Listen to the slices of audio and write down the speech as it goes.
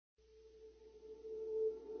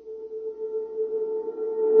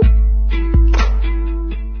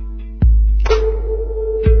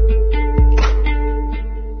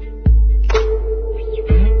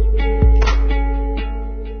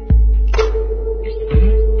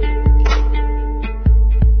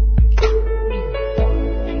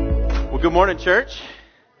Good morning, church.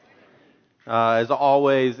 As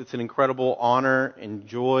always, it's an incredible honor and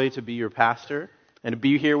joy to be your pastor and to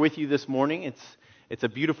be here with you this morning. It's a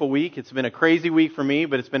beautiful week. It's been a crazy week for me,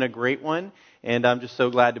 but it's been a great one, and I'm just so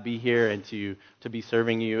glad to be here and to be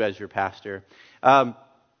serving you as your pastor. I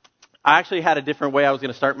actually had a different way I was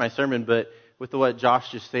going to start my sermon, but with what Josh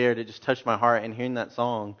just shared, it just touched my heart. And hearing that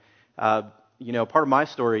song, part of my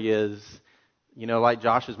story is, like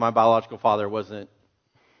Josh's, my biological father wasn't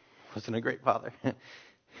a great father.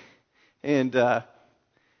 And, it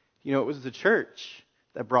was the church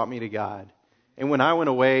that brought me to God. And when I went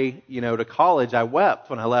away, to college, I wept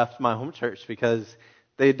when I left my home church because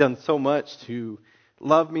they had done so much to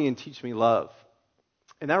love me and teach me love.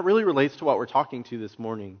 And that really relates to what we're talking to this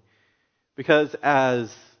morning. Because as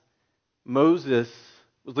Moses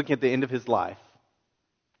was looking at the end of his life,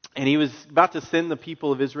 and he was about to send the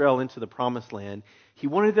people of Israel into the promised land, he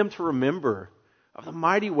wanted them to remember of the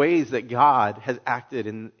mighty ways that God has acted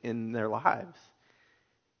in their lives.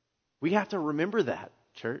 We have to remember that,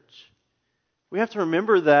 church. We have to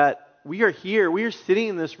remember that we are here, we are sitting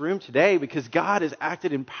in this room today because God has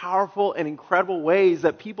acted in powerful and incredible ways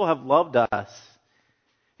that people have loved us.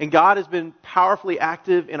 And God has been powerfully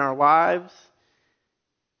active in our lives,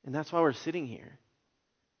 and that's why we're sitting here.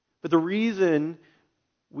 But the reason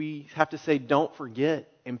we have to say don't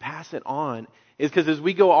forget and pass it on is because as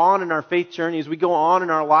we go on in our faith journey, as we go on in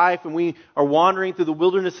our life and we are wandering through the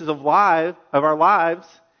wildernesses of our lives,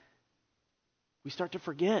 we start to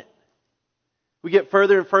forget. We get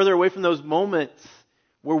further and further away from those moments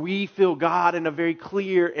where we feel God in a very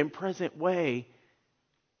clear and present way,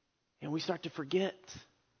 and we start to forget.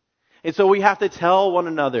 And so we have to tell one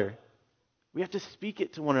another. We have to speak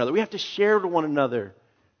it to one another. We have to share to one another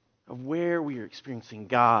of where we are experiencing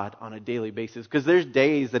God on a daily basis. Because there's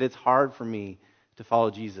days that it's hard for me to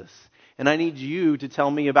follow Jesus. And I need you to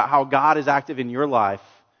tell me about how God is active in your life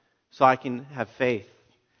so I can have faith.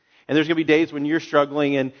 And there's going to be days when you're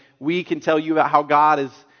struggling and we can tell you about how God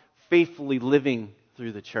is faithfully living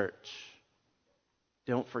through the church.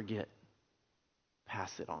 Don't forget.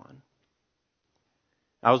 Pass it on.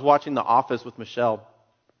 I was watching The Office with Michelle.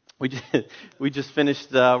 We just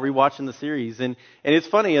finished rewatching the series, and it's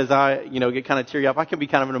funny as I get kind of teary up. I can be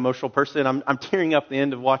kind of an emotional person. I'm tearing up at the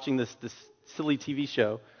end of watching this silly TV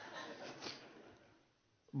show.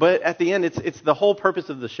 But at the end, it's the whole purpose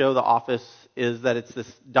of the show, The Office, is that it's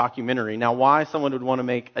this documentary. Now, why someone would want to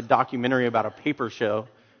make a documentary about a paper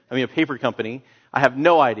company, I have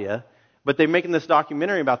no idea. But they're making this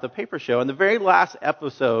documentary about the paper show, and the very last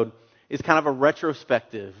episode is kind of a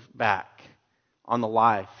retrospective back on the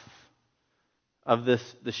life of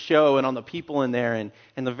the show and on the people in there.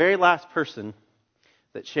 And the very last person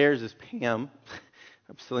that shares is Pam.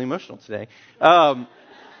 I'm still emotional today.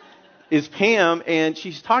 Is Pam, and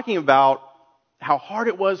she's talking about how hard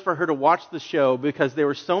it was for her to watch the show because there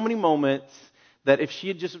were so many moments that if she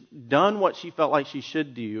had just done what she felt like she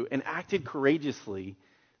should do and acted courageously,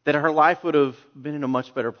 that her life would have been in a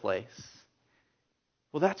much better place.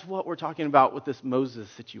 Well, that's what we're talking about with this Moses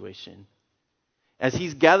situation. As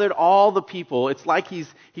he's gathered all the people, it's like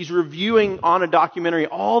he's reviewing on a documentary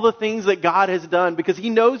all the things that God has done because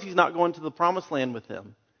he knows he's not going to the promised land with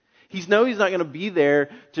them. He knows he's not going to be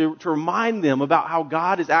there to remind them about how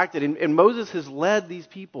God has acted. And Moses has led these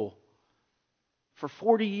people for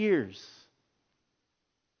 40 years.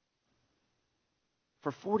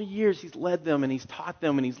 For 40 years he's led them and he's taught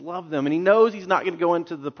them and he's loved them. And he knows he's not going to go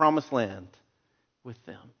into the promised land with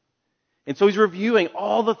them. And so he's reviewing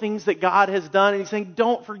all the things that God has done, and he's saying,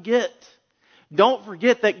 don't forget. Don't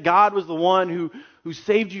forget that God was the one who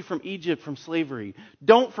saved you from Egypt, from slavery.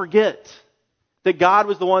 Don't forget that God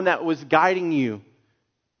was the one that was guiding you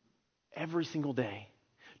every single day.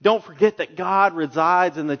 Don't forget that God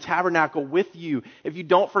resides in the tabernacle with you. If you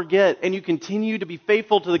don't forget and you continue to be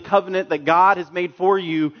faithful to the covenant that God has made for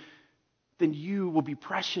you, then you will be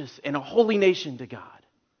precious and a holy nation to God.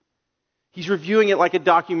 He's reviewing it like a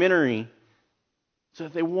documentary so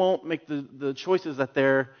that they won't make the choices that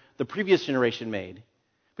the previous generation made.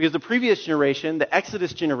 Because the previous generation, the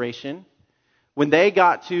Exodus generation, when they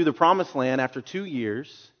got to the promised land after 2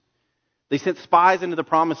 years, they sent spies into the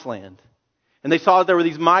promised land. And they saw that there were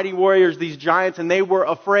these mighty warriors, these giants, and they were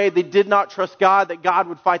afraid. They did not trust God, that God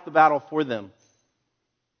would fight the battle for them.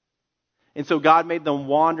 And so God made them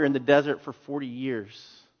wander in the desert for 40 years.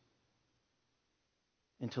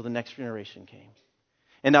 Until the next generation came.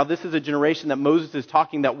 And now this is a generation that Moses is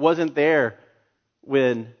talking that wasn't there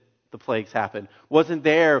when the plagues happened. Wasn't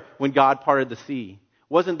there when God parted the sea.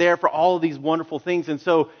 Wasn't there for all of these wonderful things. And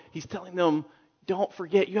so he's telling them, don't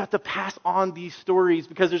forget, you have to pass on these stories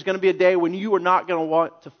because there's going to be a day when you are not going to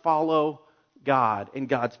want to follow God and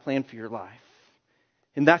God's plan for your life.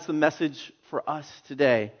 And that's the message for us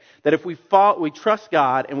today. That if we trust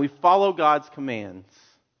God and we follow God's commands,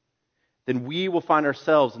 then we will find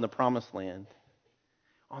ourselves in the promised land.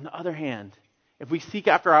 On the other hand, if we seek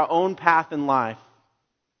after our own path in life,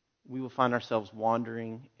 we will find ourselves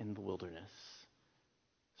wandering in the wilderness.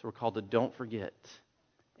 So we're called to don't forget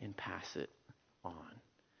and pass it on.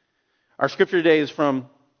 Our scripture today is from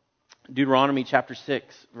Deuteronomy chapter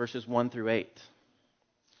 6, verses 1 through 8.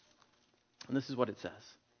 And this is what it says.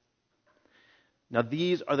 Now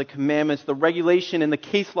these are the commandments, the regulation, and the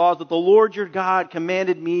case laws that the Lord your God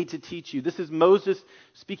commanded me to teach you. This is Moses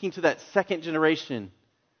speaking to that second generation.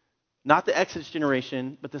 Not the Exodus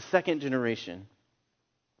generation, but the second generation.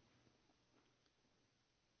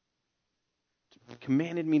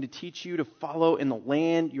 Commanded me to teach you to follow in the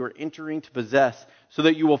land you are entering to possess, so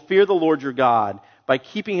that you will fear the Lord your God by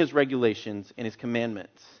keeping his regulations and his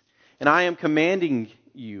commandments. And I am commanding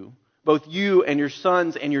you, both you and your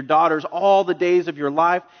sons and your daughters, all the days of your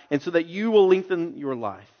life, and so that you will lengthen your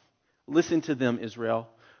life. Listen to them, Israel.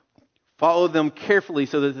 Follow them carefully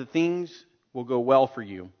so that the things will go well for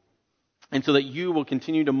you, and so that you will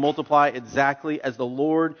continue to multiply exactly as the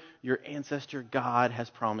Lord your ancestor God has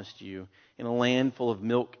promised you, in a land full of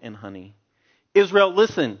milk and honey. Israel,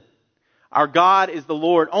 listen. Our God is the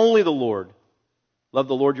Lord, only the Lord. Love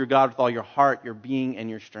the Lord your God with all your heart, your being, and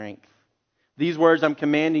your strength. These words I'm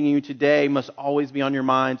commanding you today must always be on your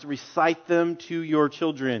minds. Recite them to your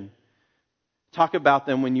children. Talk about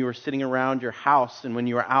them when you are sitting around your house and when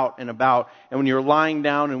you are out and about and when you are lying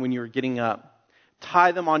down and when you are getting up.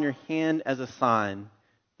 Tie them on your hand as a sign.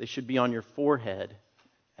 They should be on your forehead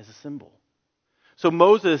as a symbol. So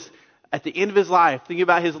Moses, at the end of his life, thinking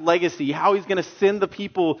about his legacy, how he's going to send the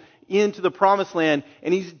people into the promised land,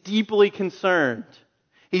 and he's deeply concerned.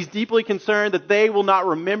 He's deeply concerned that they will not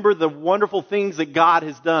remember the wonderful things that God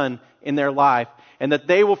has done in their life, and that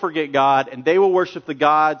they will forget God, and they will worship the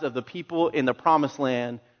gods of the people in the promised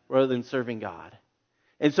land rather than serving God.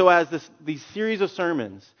 And so as these series of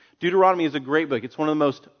sermons, Deuteronomy is a great book. It's one of the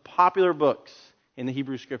most popular books in the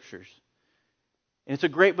Hebrew Scriptures. And it's a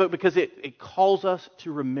great book because it calls us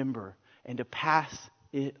to remember and to pass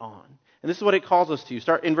it on. And this is what it calls us to.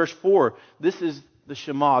 Start in verse 4. This is the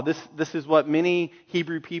Shema. This is what many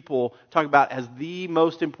Hebrew people talk about as the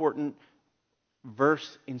most important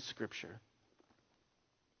verse in Scripture.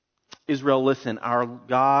 Israel, listen. Our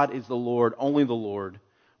God is the Lord, only the Lord.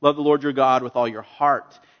 Love the Lord your God with all your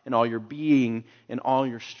heart and all your being and all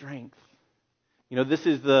your strength. You know, this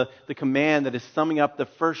is the command that is summing up the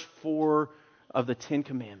first 4 of the 10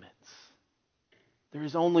 commandments. There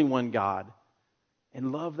is only one God.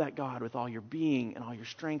 And love that God with all your being and all your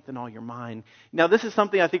strength and all your mind. Now, this is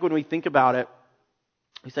something I think when we think about it,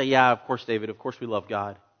 we say, yeah, of course, David, of course we love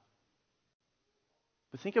God.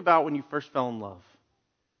 But think about when you first fell in love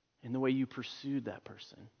and the way you pursued that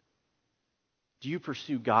person. Do you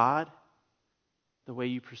pursue God the way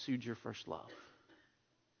you pursued your first love?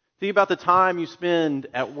 Think about the time you spend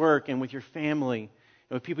at work and with your family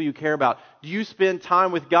and with people you care about. Do you spend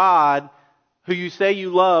time with God, who you say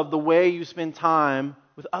you love, the way you spend time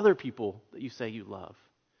with other people that you say you love?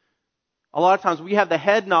 A lot of times we have the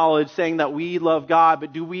head knowledge saying that we love God,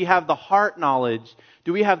 but do we have the heart knowledge?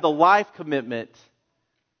 Do we have the life commitment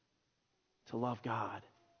to love God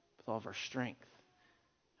with all of our strength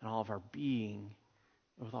and all of our being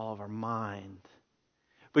and with all of our mind?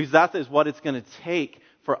 Because that is what it's going to take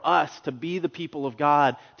for us to be the people of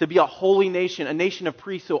God, to be a holy nation, a nation of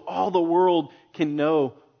priests, so all the world can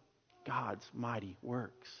know God's mighty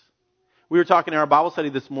works. We were talking in our Bible study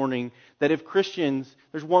this morning that if Christians,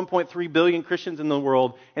 there's 1.3 billion Christians in the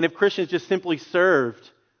world, and if Christians just simply served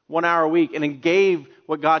 1 hour a week and then gave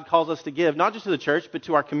what God calls us to give, not just to the church, but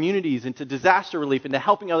to our communities and to disaster relief and to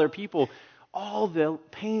helping other people, all the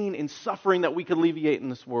pain and suffering that we could alleviate in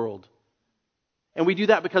this world. And we do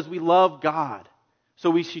that because we love God. So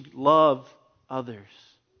we should love others.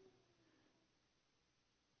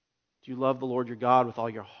 Do you love the Lord your God with all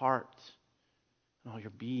your heart and all your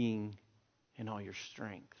being and all your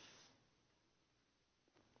strength?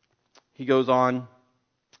 He goes on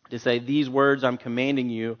to say, these words I'm commanding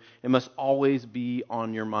you, it must always be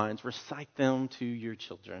on your minds. Recite them to your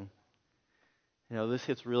children. You know, this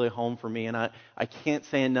hits really home for me, and I can't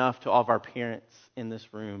say enough to all of our parents in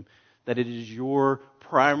this room that it is your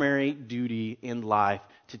primary duty in life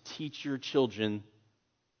to teach your children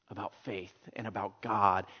about faith and about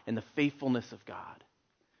God and the faithfulness of God.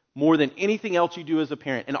 More than anything else you do as a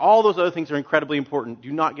parent. And all those other things are incredibly important.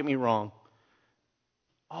 Do not get me wrong.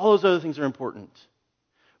 All those other things are important.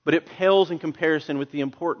 But it pales in comparison with the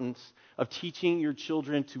importance of teaching your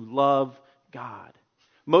children to love God.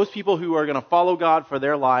 Most people who are going to follow God for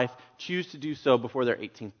their life choose to do so before their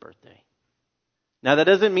 18th birthday. Now, that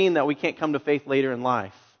doesn't mean that we can't come to faith later in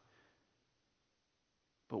life.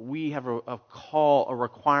 But we have a call, a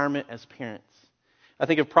requirement as parents. I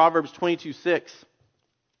think of Proverbs 22:6,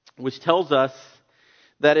 which tells us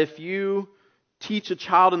that if you teach a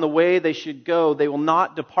child in the way they should go, they will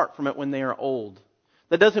not depart from it when they are old.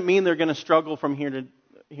 That doesn't mean they're going to struggle from here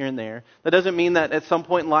and there. That doesn't mean that at some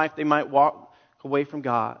point in life they might walk away from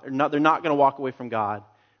God. They're not going to walk away from God.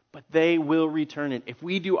 But they will return it. If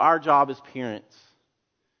we do our job as parents,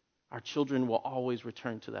 our children will always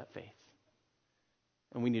return to that faith.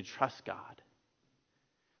 And we need to trust God.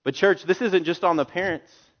 But church, this isn't just on the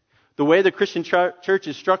parents. The way the Christian church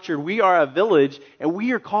is structured, we are a village, and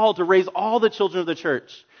we are called to raise all the children of the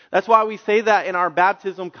church. That's why we say that in our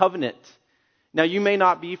baptism covenant. Now, you may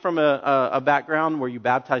not be from a background where you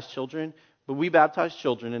baptize children, but we baptize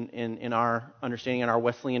children in our understanding, in our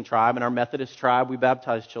Wesleyan tribe, in our Methodist tribe, we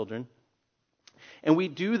baptize children. And we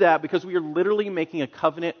do that because we are literally making a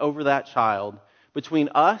covenant over that child between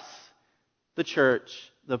us, the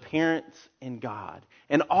church, the parents, and God.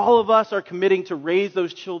 And all of us are committing to raise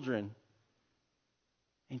those children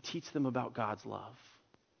and teach them about God's love.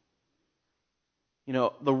 You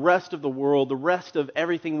know, the rest of the world, the rest of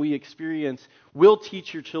everything we experience will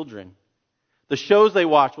teach your children. The shows they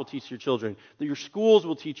watch will teach your children. Your schools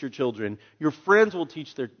will teach your children. Your friends will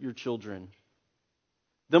teach your children.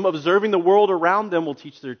 Them observing the world around them will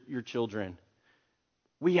teach your children.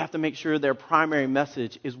 We have to make sure their primary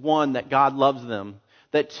message is one, that God loves them.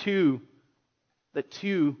 That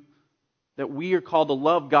we are called to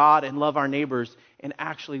love God and love our neighbors and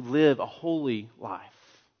actually live a holy life.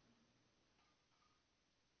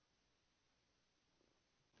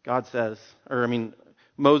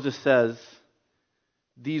 Moses says,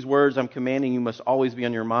 "These words I'm commanding you must always be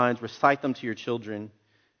on your minds. Recite them to your children."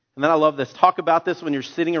 And then I love this. Talk about this when you're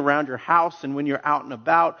sitting around your house and when you're out and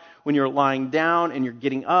about, when you're lying down and you're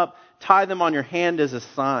getting up. Tie them on your hand as a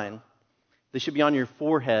sign. They should be on your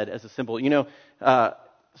forehead as a symbol. You know,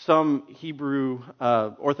 some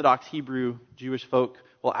Orthodox Hebrew Jewish folk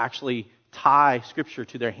will actually tie Scripture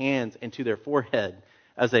to their hands and to their forehead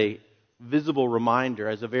as a visible reminder,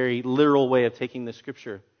 as a very literal way of taking the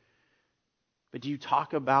Scripture. But do you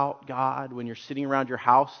talk about God when you're sitting around your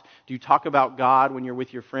house? Do you talk about God when you're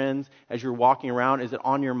with your friends, as you're walking around? Is it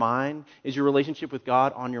on your mind? Is your relationship with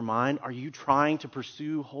God on your mind? Are you trying to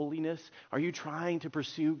pursue holiness? Are you trying to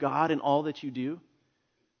pursue God in all that you do?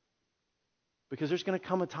 Because there's going to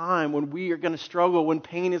come a time when we are going to struggle, when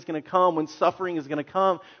pain is going to come, when suffering is going to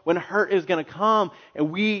come, when hurt is going to come,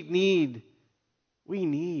 and we need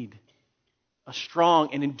a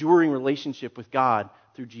strong and enduring relationship with God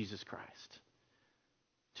through Jesus Christ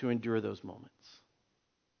to endure those moments.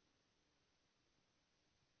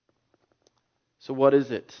 So what is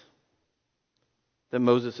it that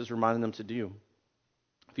Moses is reminding them to do?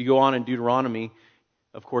 If you go on in Deuteronomy,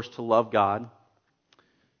 of course, to love God,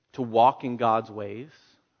 to walk in God's ways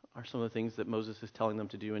are some of the things that Moses is telling them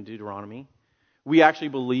to do in Deuteronomy. We actually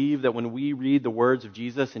believe that when we read the words of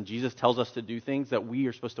Jesus and Jesus tells us to do things, that we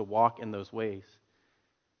are supposed to walk in those ways.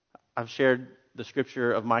 I've shared the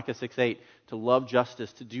scripture of Micah 6:8, to love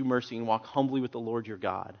justice, to do mercy, and walk humbly with the Lord your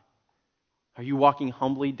God. Are you walking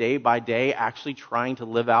humbly day by day, actually trying to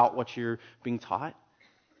live out what you're being taught?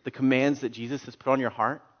 The commands that Jesus has put on your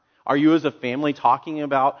heart? Are you as a family talking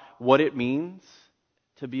about what it means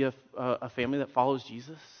to be a family that follows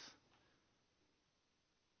Jesus?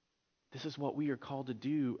 This is what we are called to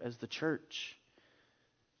do as the church.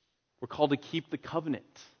 We're called to keep the covenant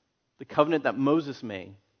that Moses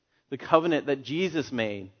made, the covenant that Jesus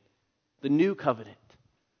made, the new covenant,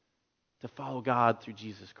 to follow God through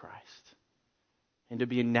Jesus Christ and to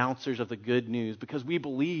be announcers of the good news, because we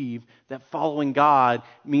believe that following God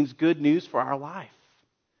means good news for our life.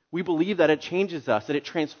 We believe that it changes us, that it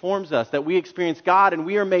transforms us, that we experience God and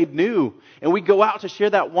we are made new, and we go out to share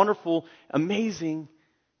that wonderful, amazing,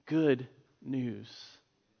 good news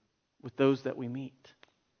with those that we meet.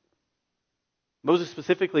 Moses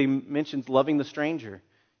specifically mentions loving the stranger.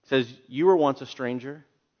 He says, you were once a stranger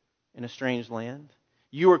in a strange land.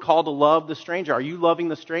 You were called to love the stranger. Are you loving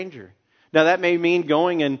the stranger? Now that may mean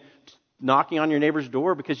going and knocking on your neighbor's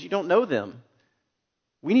door because you don't know them.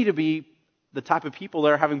 We need to be the type of people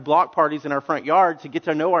that are having block parties in our front yard to get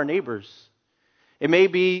to know our neighbors. It may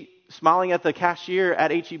be smiling at the cashier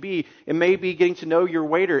at H-E-B. It may be getting to know your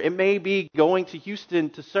waiter. It may be going to Houston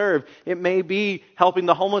to serve. It may be helping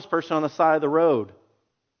the homeless person on the side of the road.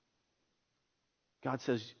 God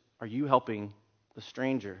says, are you helping the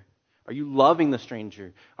stranger? Are you loving the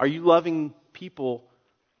stranger? Are you loving people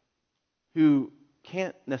who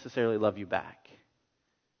can't necessarily love you back?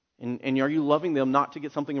 And are you loving them not to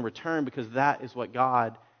get something in return, because that is what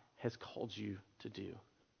God has called you to do?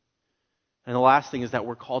 And the last thing is that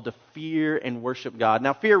we're called to fear and worship God.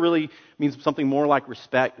 Now, fear really means something more like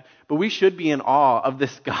respect, but we should be in awe of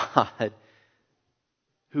this God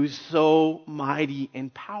who's so mighty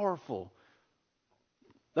and powerful.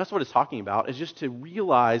 That's what it's talking about, is just to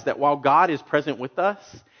realize that while God is present with us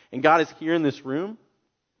and God is here in this room,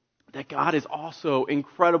 that God is also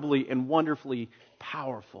incredibly and wonderfully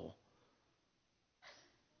powerful.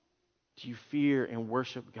 Do you fear and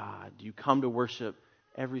worship God? Do you come to worship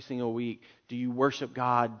every single week? Do you worship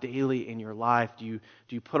God daily in your life? Do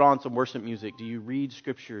you put on some worship music? Do you read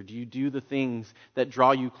Scripture? Do you do the things that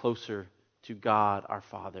draw you closer to God, our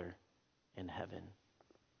Father in heaven?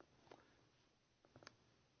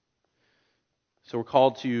 So we're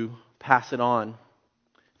called to pass it on,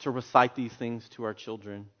 to recite these things to our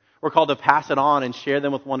children. We're called to pass it on and share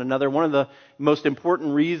them with one another. One of the most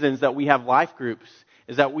important reasons that we have life groups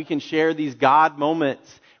is that we can share these God moments.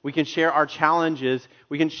 We can share our challenges.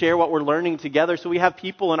 We can share what we're learning together. So we have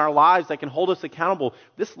people in our lives that can hold us accountable.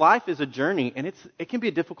 This life is a journey, and it can be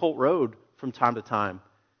a difficult road from time to time.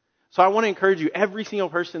 So I want to encourage you, every single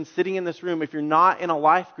person sitting in this room, if you're not in a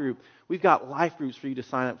life group, we've got life groups for you to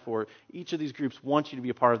sign up for. Each of these groups wants you to be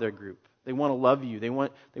a part of their group. They want to love you. They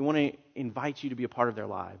want to invite you to be a part of their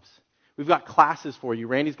lives. We've got classes for you.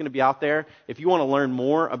 Randy's going to be out there. If you want to learn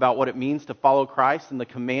more about what it means to follow Christ and the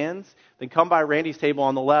commands, then come by Randy's table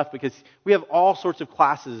on the left, because we have all sorts of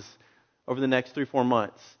classes over the next 3-4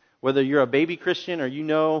 months. Whether you're a baby Christian or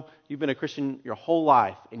you've been a Christian your whole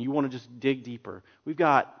life and you want to just dig deeper, we've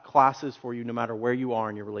got classes for you no matter where you are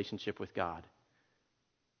in your relationship with God.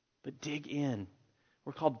 But dig in.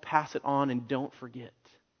 We're called to pass it on and don't forget.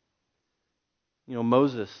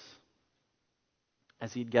 Moses,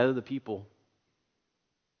 as he'd gather the people,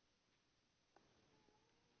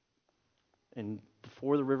 and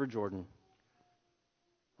before the River Jordan,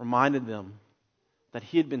 reminded them that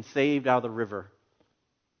he had been saved out of the river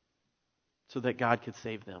so that God could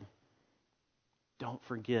save them. Don't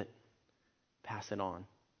forget, pass it on.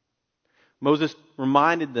 Moses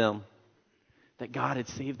reminded them that God had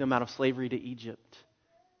saved them out of slavery to Egypt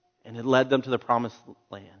and had led them to the promised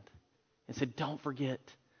land. And said, don't forget,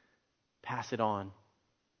 pass it on.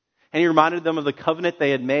 And he reminded them of the covenant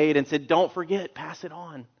they had made and said, don't forget, pass it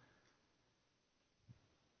on.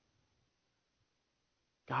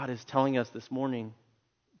 God is telling us this morning,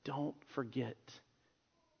 don't forget,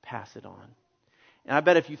 pass it on. And I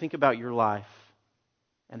bet if you think about your life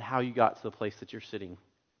and how you got to the place that you're sitting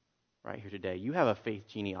right here today, you have a faith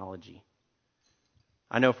genealogy.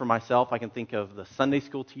 I know for myself, I can think of the Sunday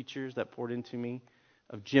school teachers that poured into me,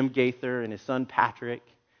 of Jim Gaither and his son Patrick,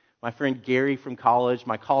 my friend Gary from college,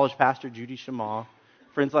 my college pastor Judy Shema,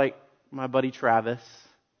 friends like my buddy Travis,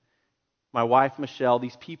 my wife Michelle,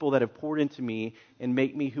 these people that have poured into me and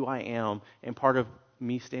make me who I am and part of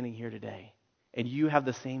me standing here today. And you have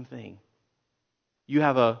the same thing. You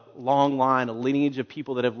have a long line, a lineage of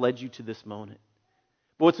people that have led you to this moment.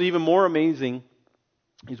 But what's even more amazing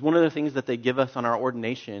is one of the things that they give us on our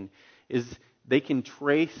ordination is they can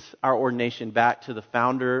trace our ordination back to the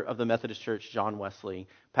founder of the Methodist Church, John Wesley,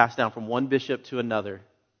 passed down from one bishop to another.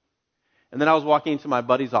 And then I was walking into my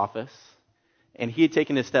buddy's office, and he had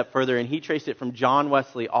taken it a step further, and he traced it from John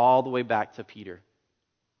Wesley all the way back to Peter.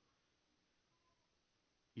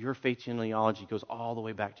 Your faith genealogy goes all the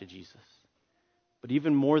way back to Jesus. But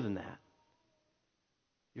even more than that,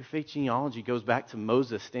 your faith genealogy goes back to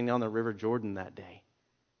Moses standing on the River Jordan that day.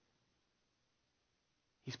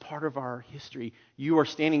 He's part of our history. You are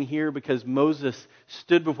standing here because Moses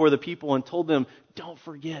stood before the people and told them, don't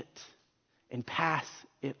forget, and pass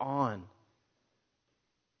it on.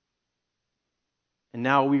 And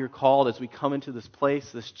now we are called, as we come into this place,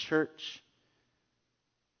 this church,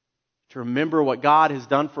 to remember what God has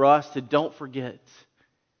done for us, to don't forget,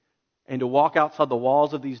 and to walk outside the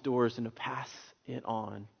walls of these doors and to pass it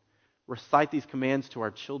on. Recite these commands to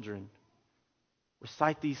our children.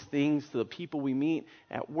 Recite these things to the people we meet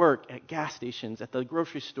at work, at gas stations, at the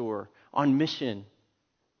grocery store, on mission.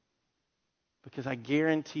 Because I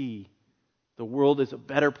guarantee the world is a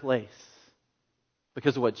better place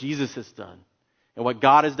because of what Jesus has done and what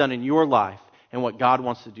God has done in your life and what God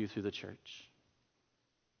wants to do through the church.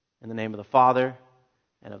 In the name of the Father,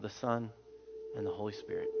 and of the Son, and the Holy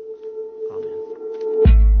Spirit. Amen.